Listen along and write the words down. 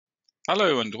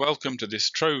Hello and welcome to this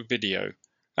TROVE video.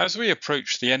 As we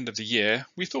approach the end of the year,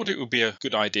 we thought it would be a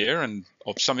good idea and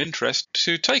of some interest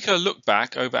to take a look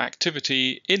back over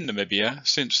activity in Namibia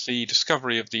since the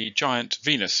discovery of the giant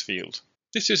Venus field.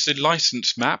 This is the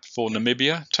license map for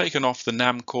Namibia taken off the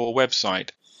NAMCOR website.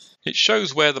 It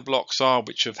shows where the blocks are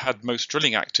which have had most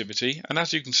drilling activity, and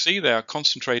as you can see they are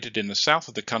concentrated in the south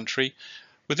of the country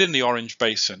within the Orange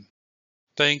Basin.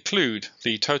 They include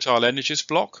the TotalEnergies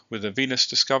block with a Venus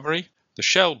discovery, the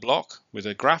Shell block with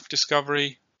a Graff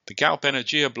discovery, the Galp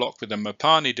Energia block with a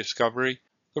Mopane discovery,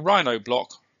 the Rhino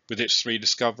block with its 3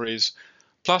 discoveries,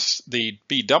 plus the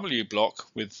BW block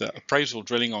with appraisal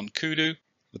drilling on Kudu,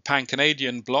 the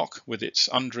Pancontinental block with its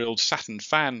undrilled Saturn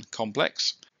fan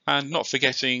complex, and not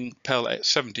forgetting PEL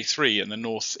 73 in the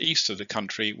northeast of the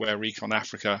country where Recon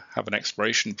Africa have an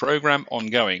exploration program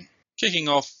ongoing. Kicking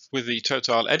off with the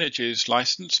TotalEnergies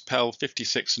license PEL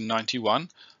 56 and 91,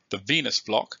 the Venus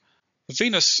block. The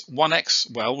Venus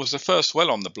 1X well was the first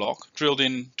well on the block, drilled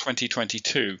in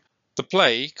 2022. The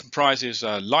play comprises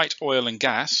a light oil and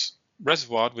gas,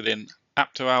 reservoired within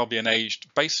Apto-Albian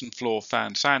aged basin floor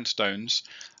fan sandstones,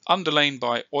 underlain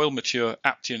by oil-mature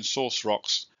Aptian source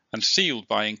rocks, and sealed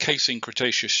by encasing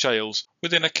Cretaceous shales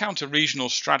within a counter-regional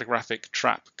stratigraphic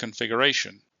trap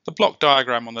configuration. The block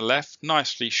diagram on the left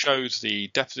nicely shows the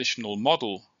depositional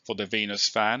model for the Venus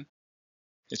fan.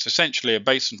 It's essentially a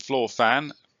basin floor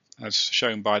fan, as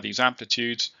shown by these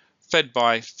amplitudes, fed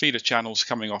by feeder channels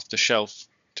coming off the shelf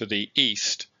to the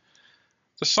east.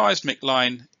 The seismic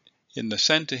line in the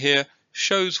center here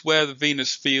shows where the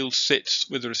Venus field sits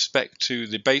with respect to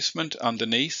the basement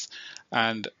underneath,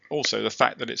 and also the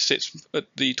fact that it sits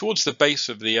towards the base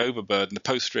of the overburden, the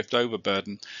post-drift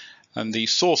overburden, and the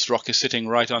source rock is sitting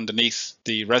right underneath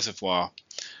the reservoir.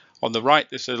 On the right,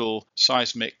 this little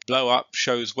seismic blow-up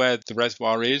shows where the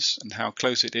reservoir is and how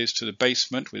close it is to the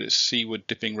basement with its seaward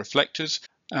dipping reflectors.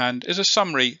 And as a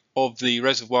summary of the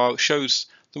reservoir, shows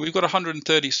that we've got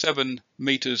 137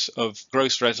 meters of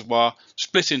gross reservoir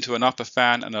split into an upper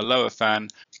fan and a lower fan,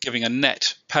 giving a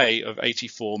net pay of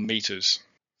 84 meters.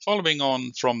 Following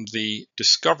on from the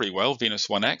discovery well, Venus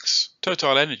 1X,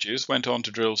 TotalEnergies went on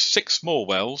to drill 6 more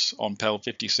wells on PEL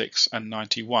 56 and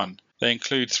 91. They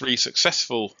include 3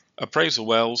 successful appraisal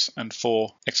wells and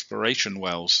 4 exploration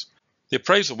wells. The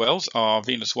appraisal wells are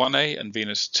Venus 1A and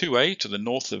Venus 2A to the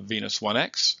north of Venus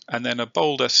 1X, and then a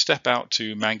bolder step out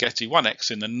to Mangetti 1X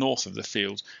in the north of the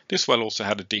field. This well also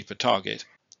had a deeper target.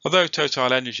 Although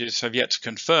TotalEnergies have yet to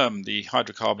confirm the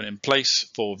hydrocarbon in place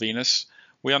for Venus,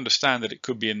 we understand that it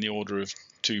could be in the order of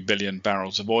 2 billion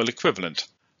barrels of oil equivalent.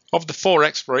 Of the 4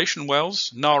 exploration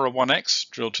wells, Nara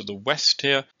 1X, drilled to the west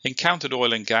here, encountered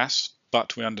oil and gas,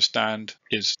 but we understand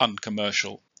is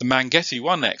uncommercial. The Mangetti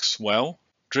 1X well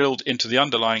drilled into the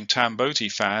underlying Tamboti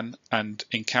fan and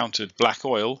encountered black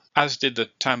oil, as did the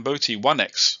Tamboti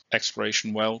 1X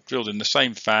exploration well drilled in the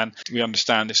same fan. We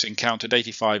understand this encountered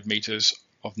 85 meters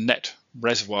of net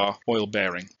reservoir oil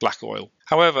bearing, black oil.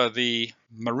 However, the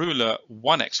Marula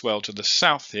 1X well to the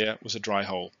south here was a dry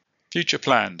hole. Future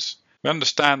plans. We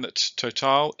understand that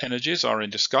TotalEnergies are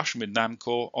in discussion with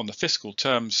NAMCOR on the fiscal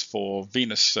terms for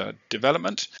Venus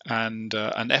development, and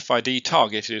an FID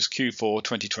target is Q4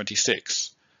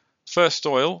 2026. First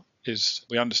oil is,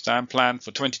 we understand, planned for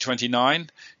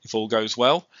 2029 if all goes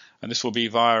well, and this will be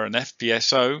via an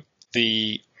FPSO.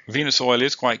 The Venus oil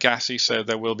is quite gassy, so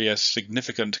there will be a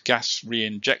significant gas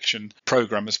reinjection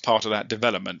program as part of that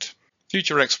development.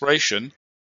 Future exploration.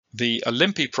 The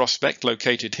Olympi prospect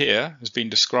located here has been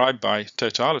described by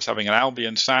Total as having an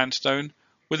Albian sandstone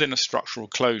within a structural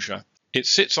closure. It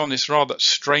sits on this rather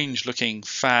strange looking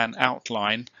fan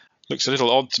outline. Looks a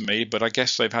little odd to me, but I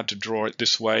guess they've had to draw it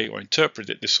this way or interpret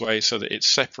it this way so that it's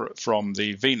separate from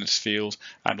the Venus field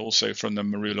and also from the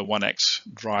Marula 1X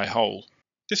dry hole.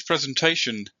 This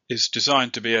presentation is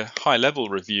designed to be a high-level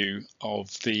review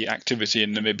of the activity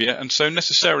in Namibia, and so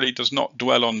necessarily does not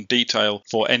dwell on detail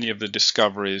for any of the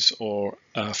discoveries or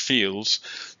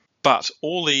fields, but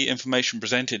all the information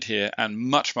presented here and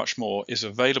much more is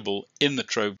available in the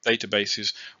TROVE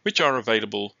databases, which are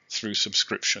available through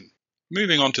subscription.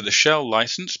 Moving on to the Shell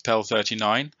license, PEL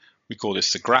 39, we call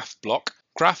this the Graff block.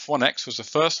 Graff 1X was the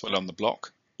first well on the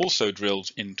block, also drilled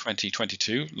in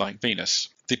 2022 like Venus.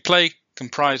 The play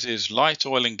comprises light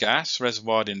oil and gas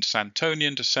reservoired in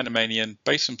Santonian to Cenomanian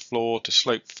basin floor to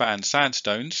slope fan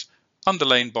sandstones,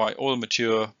 underlain by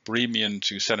oil-mature Bohemian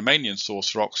to Cenomanian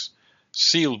source rocks,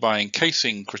 sealed by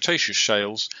encasing Cretaceous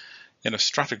shales in a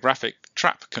stratigraphic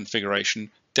trap configuration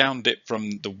down dip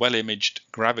from the well-imaged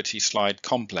gravity slide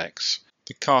complex.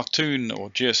 The cartoon or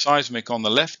geoseismic on the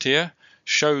left here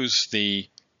shows the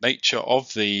nature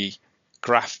of the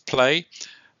Graff play.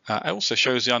 It also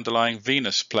shows the underlying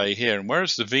Venus play here, and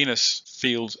whereas the Venus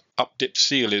field up-dip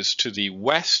seal is to the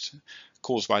west,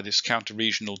 caused by this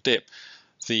counter-regional dip,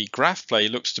 the Graff play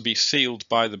looks to be sealed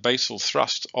by the basal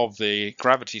thrust of the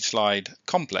gravity slide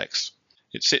complex.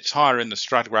 It sits higher in the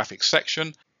stratigraphic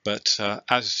section, but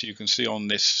as you can see on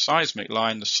this seismic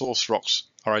line, the source rocks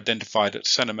are identified at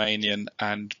Cenomanian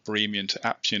and Barremian to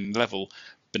Aptian level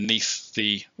beneath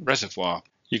the reservoir.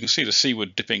 You can see the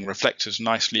seaward dipping reflectors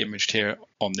nicely imaged here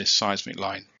on this seismic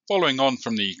line. Following on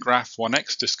from the Graff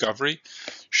 1X discovery,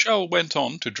 Shell went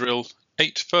on to drill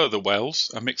 8 further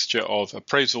wells, a mixture of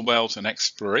appraisal wells and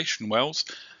exploration wells.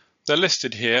 They're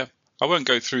listed here. I won't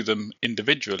go through them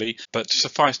individually, but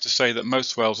suffice to say that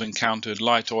most wells encountered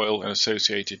light oil and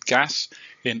associated gas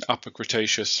in Upper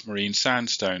Cretaceous marine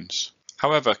sandstones.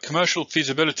 However, commercial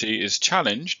feasibility is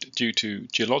challenged due to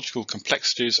geological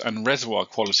complexities and reservoir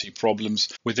quality problems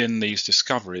within these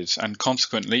discoveries, and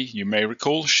consequently, you may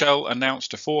recall, Shell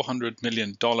announced a $400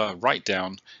 million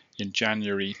write-down in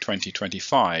January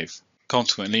 2025.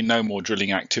 Consequently, no more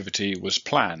drilling activity was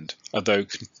planned, although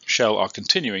Shell are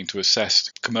continuing to assess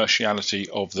the commerciality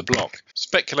of the block.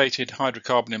 Speculated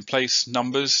hydrocarbon in place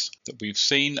numbers that we've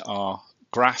seen are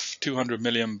Graff 200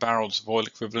 million barrels of oil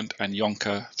equivalent and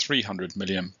Yonka 300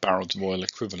 million barrels of oil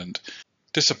equivalent.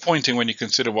 Disappointing when you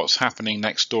consider what's happening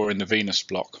next door in the Venus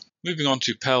block. Moving on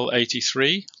to PEL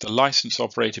 83, the license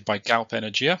operated by Galp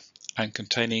Energia and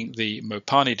containing the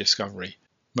Mopane discovery.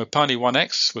 Mopane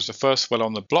 1X was the first well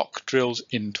on the block drilled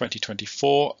in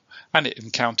 2024, and it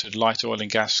encountered light oil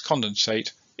and gas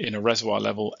condensate in a reservoir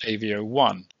level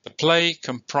AVO1. The play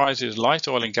comprises light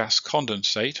oil and gas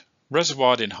condensate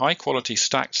reservoired in high-quality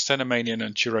stacked Cenomanian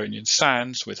and Turonian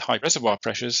sands with high reservoir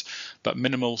pressures but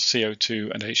minimal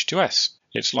CO2 and H2S.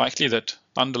 It's likely that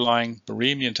underlying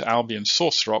Barremian to Albian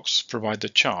source rocks provide the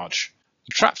charge.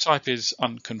 The trap type is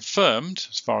unconfirmed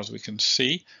as far as we can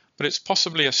see, but it's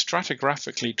possibly a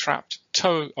stratigraphically trapped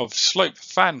toe of slope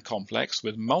fan complex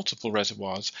with multiple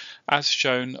reservoirs, as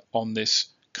shown on this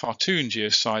cartoon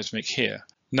geoseismic here.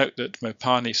 Note that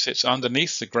Mopane sits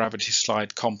underneath the gravity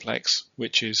slide complex,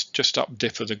 which is just up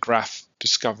dip of the Graff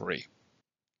discovery.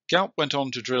 Galp went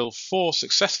on to drill 4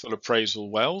 successful appraisal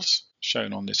wells,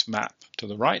 shown on this map to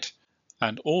the right,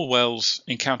 and all wells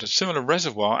encountered similar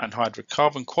reservoir and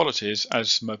hydrocarbon qualities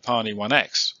as Mopane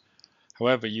 1X.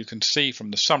 However, you can see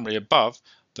from the summary above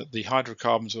that the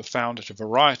hydrocarbons were found at a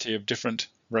variety of different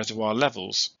reservoir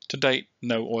levels. To date,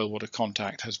 no oil-water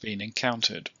contact has been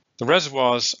encountered. The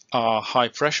reservoirs are high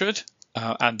pressured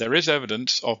and there is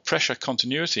evidence of pressure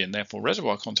continuity and therefore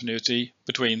reservoir continuity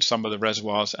between some of the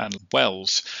reservoirs and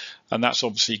wells, and that's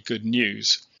obviously good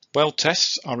news. Well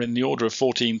tests are in the order of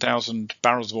 14,000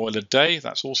 barrels of oil a day.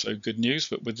 That's also good news,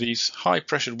 but with these high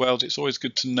pressured wells it's always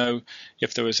good to know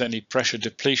if there was any pressure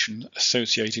depletion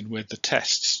associated with the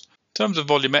tests. In terms of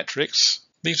volumetrics,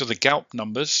 these are the Galp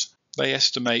numbers. They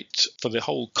estimate for the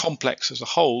whole complex as a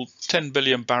whole 10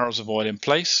 billion barrels of oil in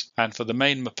place, and for the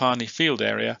main Mopane field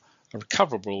area a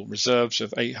recoverable reserves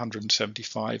of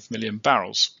 875 million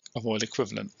barrels of oil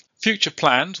equivalent. Future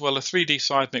plans, well, a 3D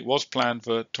seismic was planned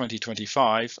for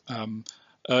 2025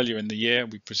 earlier in the year.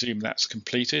 We presume that's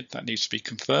completed. That needs to be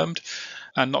confirmed,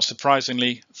 and not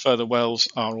surprisingly further wells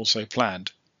are also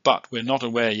planned, but we're not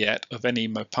aware yet of any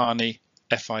Mopane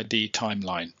FID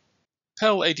timeline.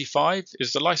 PEL 85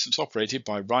 is the license operated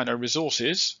by Rhino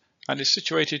Resources and is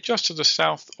situated just to the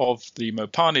south of the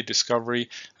Mopane discovery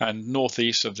and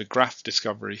northeast of the Graff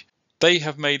discovery. They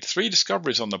have made 3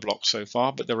 discoveries on the block so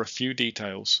far, but there are few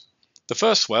details. The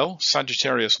first well,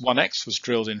 Sagittarius 1X, was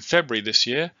drilled in February this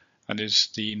year and is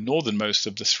the northernmost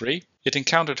of the 3. It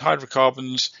encountered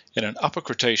hydrocarbons in an Upper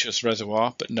Cretaceous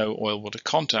reservoir, but no oil-water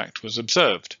contact was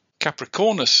observed.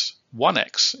 Capricornus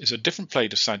 1X is a different play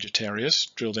to Sagittarius,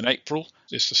 drilled in April.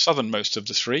 It's the southernmost of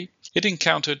the 3. It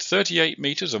encountered 38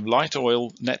 meters of light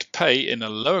oil net pay in a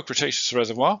Lower Cretaceous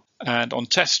reservoir, and on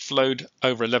test flowed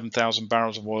over 11,000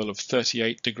 barrels of oil of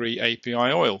 38-degree API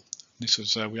oil. This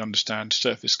was, we understand,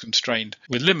 surface constrained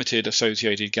with limited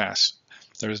associated gas.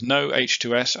 There is no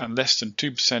H2S and less than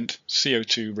 2%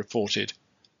 CO2 reported.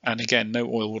 And again,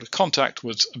 no oil-water contact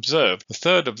was observed. The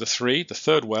third of the 3, the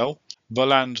third well,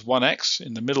 Volans 1X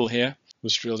in the middle here,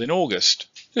 was drilled in August.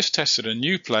 This tested a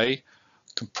new play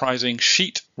comprising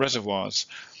sheet reservoirs.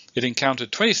 It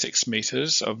encountered 26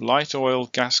 meters of light oil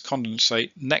gas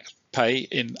condensate net pay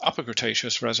in Upper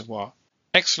Cretaceous reservoir.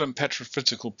 Excellent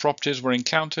petrophysical properties were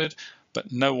encountered,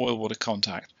 but no oil-water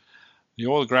contact. The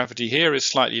oil gravity here is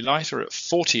slightly lighter at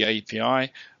 40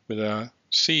 API with a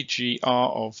CGR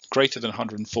of greater than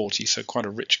 140, so quite a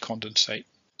rich condensate.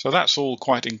 So that's all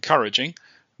quite encouraging.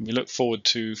 We look forward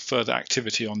to further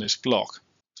activity on this block.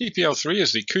 TPL3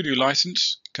 is the Kudu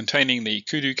license containing the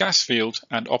Kudu gas field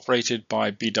and operated by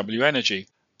BW Energy.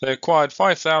 They acquired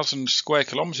 5,000 square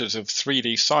kilometers of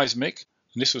 3D seismic,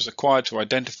 and this was acquired to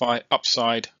identify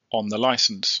upside on the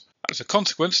license. As a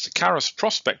consequence, the Karas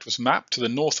prospect was mapped to the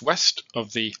northwest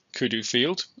of the Kudu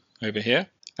field, over here,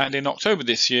 and in October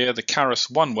this year the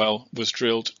Karas-1 well was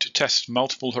drilled to test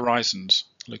multiple horizons.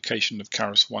 The location of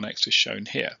Karas-1X is shown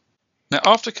here. Now,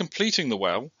 after completing the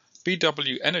well,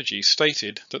 BW Energy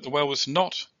stated that the well was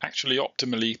not actually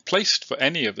optimally placed for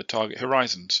any of the target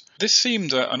horizons. This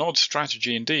seemed an odd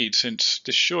strategy indeed, since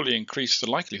this surely increased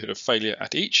the likelihood of failure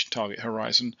at each target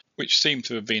horizon, which seemed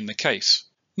to have been the case.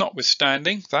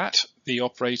 Notwithstanding that, the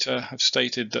operator have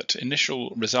stated that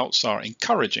initial results are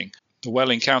encouraging. The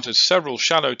well encountered several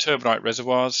shallow turbidite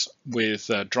reservoirs with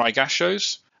dry gas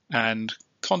shows, and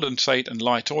condensate and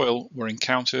light oil were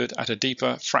encountered at a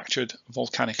deeper fractured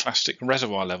volcaniclastic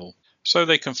reservoir level. So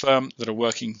they confirm that a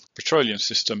working petroleum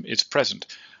system is present.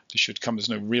 This should come as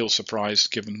no real surprise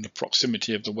given the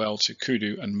proximity of the well to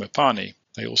Kudu and Mopane.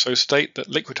 They also state that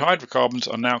liquid hydrocarbons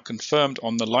are now confirmed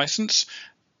on the license,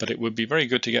 but it would be very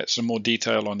good to get some more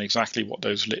detail on exactly what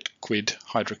those liquid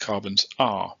hydrocarbons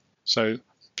are. So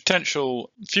potential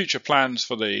future plans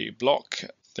for the block.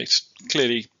 They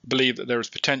clearly believe that there is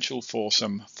potential for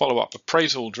some follow-up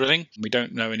appraisal drilling. We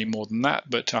don't know any more than that,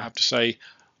 but I have to say,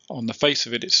 on the face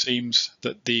of it, it seems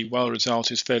that the well result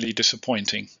is fairly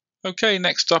disappointing. Okay,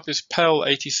 next up is PEL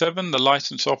 87, the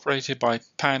license operated by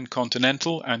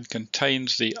Pancontinental and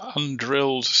contains the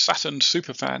undrilled Saturn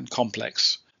superfan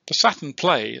complex. The Saturn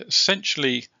play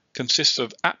essentially consists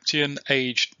of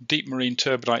Aptian-aged deep marine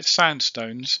turbidite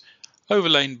sandstones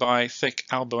overlain by thick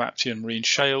Albo-Aptian marine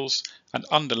shales and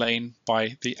underlain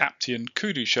by the Aptian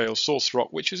Kudu shale source rock,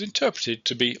 which is interpreted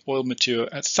to be oil mature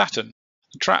at Saturn.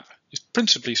 The trap is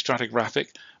principally stratigraphic,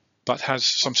 but has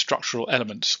some structural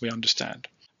elements, we understand.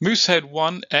 Moosehead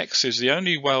 1X is the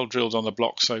only well drilled on the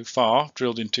block so far,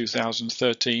 drilled in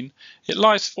 2013. It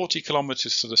lies 40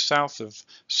 kilometers to the south of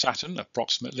Saturn,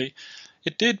 approximately.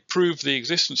 It did prove the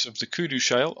existence of the Kudu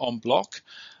shale on block,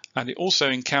 and it also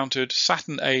encountered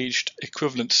Saturn-aged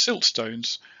equivalent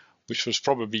siltstones, which was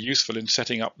probably useful in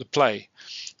setting up the play.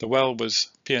 The well was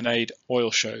P&A'd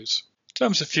oil shows. In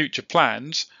terms of future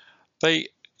plans, they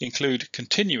include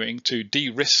continuing to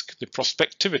de-risk the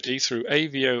prospectivity through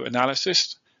AVO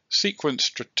analysis, sequence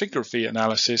stratigraphy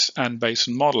analysis, and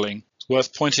basin modelling. It's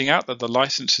worth pointing out that the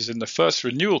license is in the first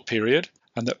renewal period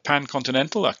and that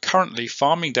Pancontinental are currently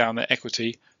farming down their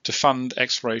equity to fund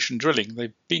exploration drilling.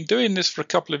 They've been doing this for a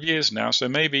couple of years now, so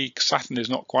maybe Saturn is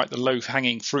not quite the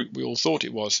low-hanging fruit we all thought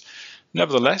it was.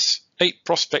 Nevertheless, 8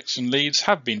 prospects and leads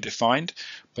have been defined,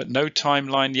 but no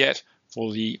timeline yet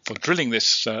for drilling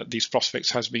these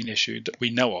prospects has been issued that we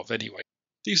know of anyway.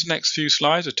 These next few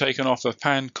slides are taken off a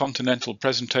Pancontinental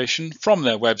presentation from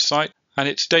their website, and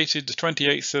it's dated the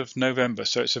 28th of November,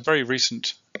 so it's a very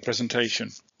recent presentation.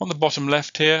 On the bottom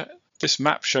left here, this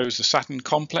map shows the Saturn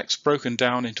complex broken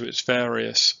down into its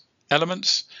various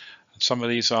elements. Some of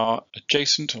these are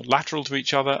adjacent or lateral to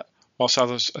each other, whilst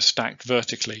others are stacked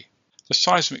vertically. The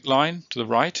seismic line to the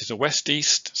right is a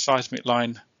west-east seismic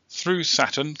line through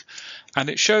Saturn, and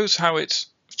it shows how it's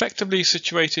effectively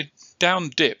situated down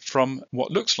dip from what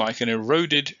looks like an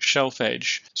eroded shelf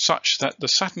edge, such that the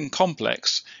Saturn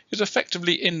complex is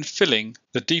effectively infilling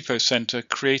the depot center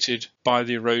created by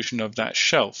the erosion of that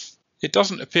shelf. It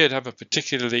doesn't appear to have a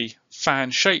particularly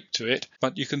fan shape to it,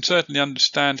 but you can certainly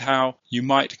understand how you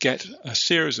might get a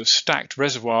series of stacked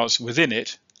reservoirs within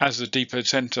it as the depot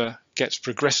center gets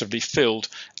progressively filled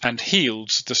and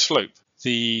heals the slope.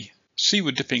 The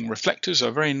seaward dipping reflectors are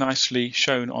very nicely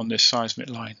shown on this seismic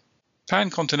line.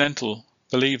 Pancontinental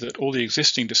believe that all the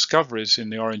existing discoveries in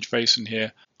the Orange Basin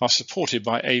here are supported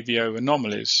by AVO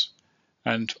anomalies,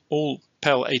 and all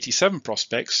PEL 87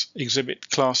 prospects exhibit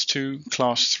Class 2,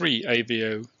 Class 3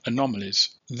 AVO anomalies.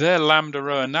 Their lambda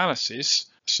row analysis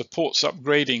supports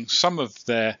upgrading some of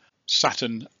their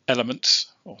Saturn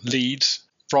elements or leads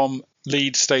from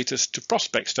lead status to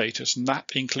prospect status, and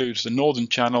that includes the Northern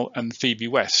Channel and Phoebe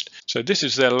West. So this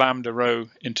is their lambda row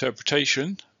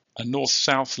interpretation, a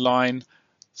north-south line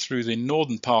through the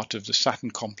northern part of the Saturn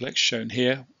complex shown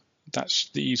here. That's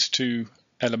these two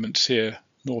elements here,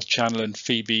 North Channel and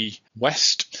Phoebe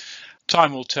West.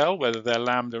 Time will tell whether their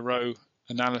lambda row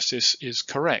analysis is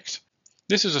correct.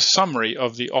 This is a summary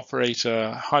of the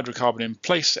operator hydrocarbon in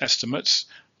place estimates.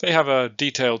 They have a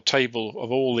detailed table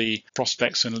of all the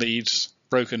prospects and leads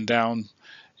broken down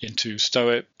into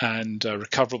STOIP and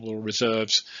recoverable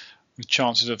reserves with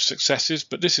chances of successes,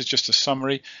 but this is just a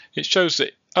summary. It shows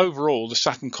that overall the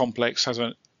Saturn complex has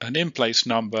an an in-place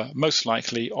number, most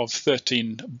likely of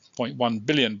 13.1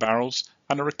 billion barrels,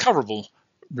 and a recoverable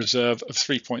reserve of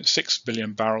 3.6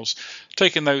 billion barrels.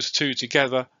 Taking those two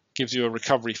together gives you a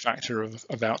recovery factor of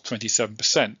about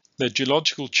 27%. The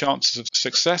geological chances of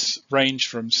success range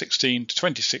from 16 to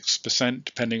 26%,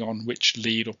 depending on which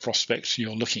lead or prospect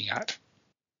you're looking at.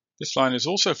 This line is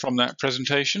also from that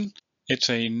presentation. It's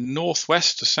a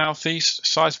northwest to southeast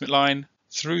seismic line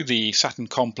through the Saturn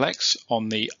complex on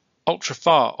the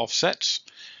ultra-far offsets,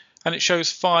 and it shows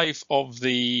 5 of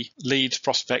the leads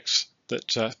prospects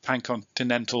that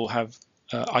Pancontinental have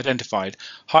identified: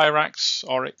 Hyrax,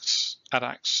 Oryx,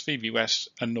 Adax, Phoebe West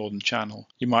and Northern Channel.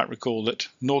 You might recall that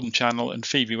Northern Channel and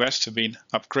Phoebe West have been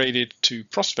upgraded to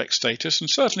prospect status, and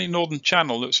certainly Northern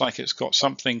Channel looks like it's got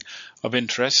something of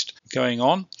interest going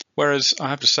on, whereas I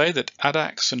have to say that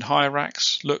Adax and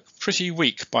Hyrax look pretty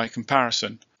weak by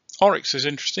comparison. Oryx is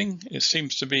interesting. It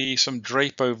seems to be some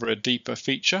drape over a deeper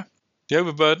feature. The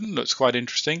overburden looks quite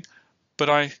interesting, but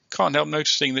I can't help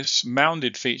noticing this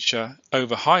mounded feature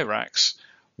over Hyrax,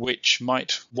 which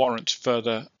might warrant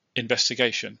further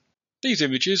investigation. These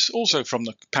images also from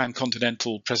the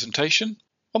Pancontinental presentation.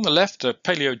 On the left, a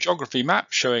paleogeography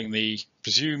map showing the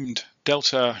presumed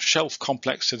delta shelf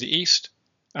complex to the east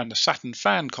and the Saturn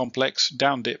fan complex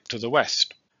down dip to the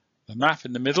west. The map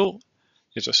in the middle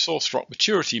is a source rock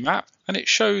maturity map, and it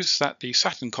shows that the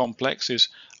Saturn complex is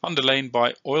underlain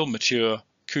by oil mature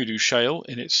Kudu shale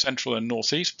in its central and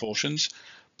northeast portions,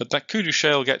 but that Kudu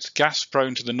shale gets gas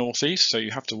prone to the northeast, so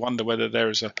you have to wonder whether there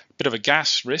is a bit of a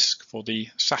gas risk for the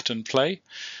Saturn play.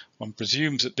 One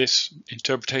presumes that this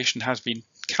interpretation has been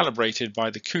calibrated by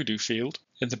the Kudu field.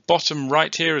 In the bottom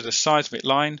right here is a seismic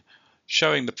line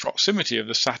showing the proximity of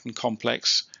the Saturn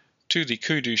complex to the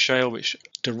Kudu shale, which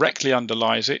directly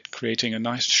underlies it, creating a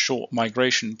nice short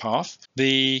migration path.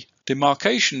 The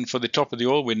demarcation for the top of the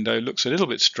oil window looks a little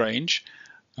bit strange.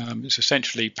 It's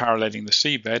essentially paralleling the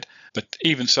seabed, but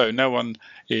even so, no one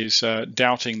is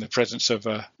doubting the presence of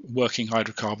a working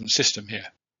hydrocarbon system here.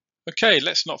 Okay,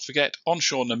 let's not forget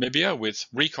onshore Namibia with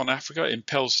Recon Africa in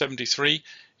PEL 73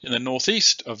 in the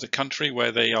northeast of the country,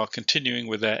 where they are continuing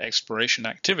with their exploration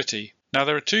activity. Now,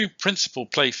 there are 2 principal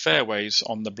play fairways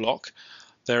on the block.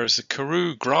 There is the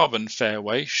Karoo Graben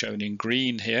fairway, shown in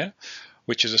green here,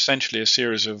 which is essentially a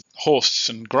series of horsts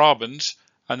and grabens,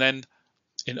 and then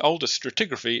in older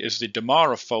stratigraphy is the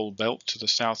Damara fold belt to the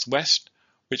southwest,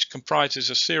 which comprises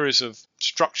a series of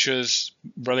structures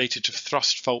related to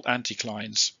thrust fault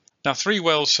anticlines. Now, 3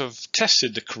 wells have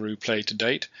tested the Karoo play to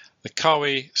date: the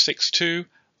Kawe 6.2,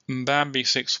 Mbambi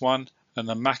 6.1 and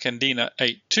the Makandina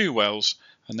 8.2 wells,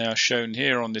 and they are shown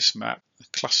here on this map. The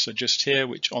cluster just here,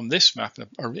 which on this map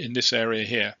are in this area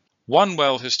here. 1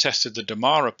 well has tested the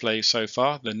Damara play so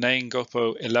far, the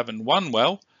Naingopo 11.1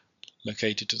 well,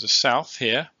 located to the south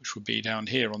here, which would be down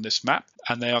here on this map,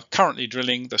 and they are currently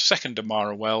drilling the second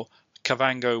Damara well,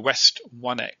 Kavango West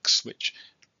 1X, which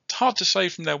it's hard to say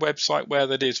from their website where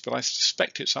that is, but I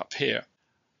suspect it's up here.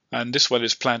 And this well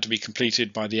is planned to be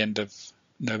completed by the end of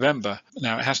November.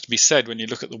 Now, it has to be said when you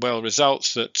look at the well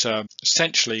results that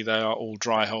essentially they are all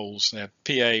dry holes. They're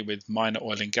PA with minor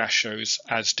oil and gas shows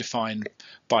as defined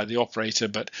by the operator,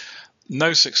 but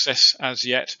no success as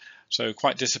yet. So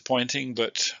quite disappointing,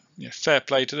 but fair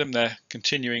play to them. They're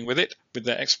continuing with it, with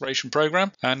their exploration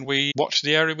program, and we watch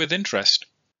the area with interest.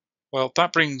 Well,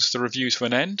 that brings the review to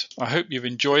an end. I hope you've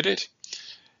enjoyed it.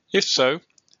 If so,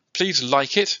 please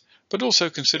like it, but also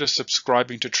consider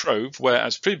subscribing to TROVE, where,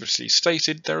 as previously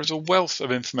stated, there is a wealth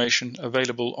of information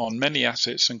available on many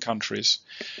assets and countries.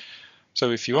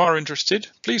 So if you are interested,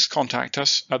 please contact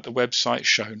us at the website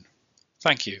shown.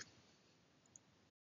 Thank you.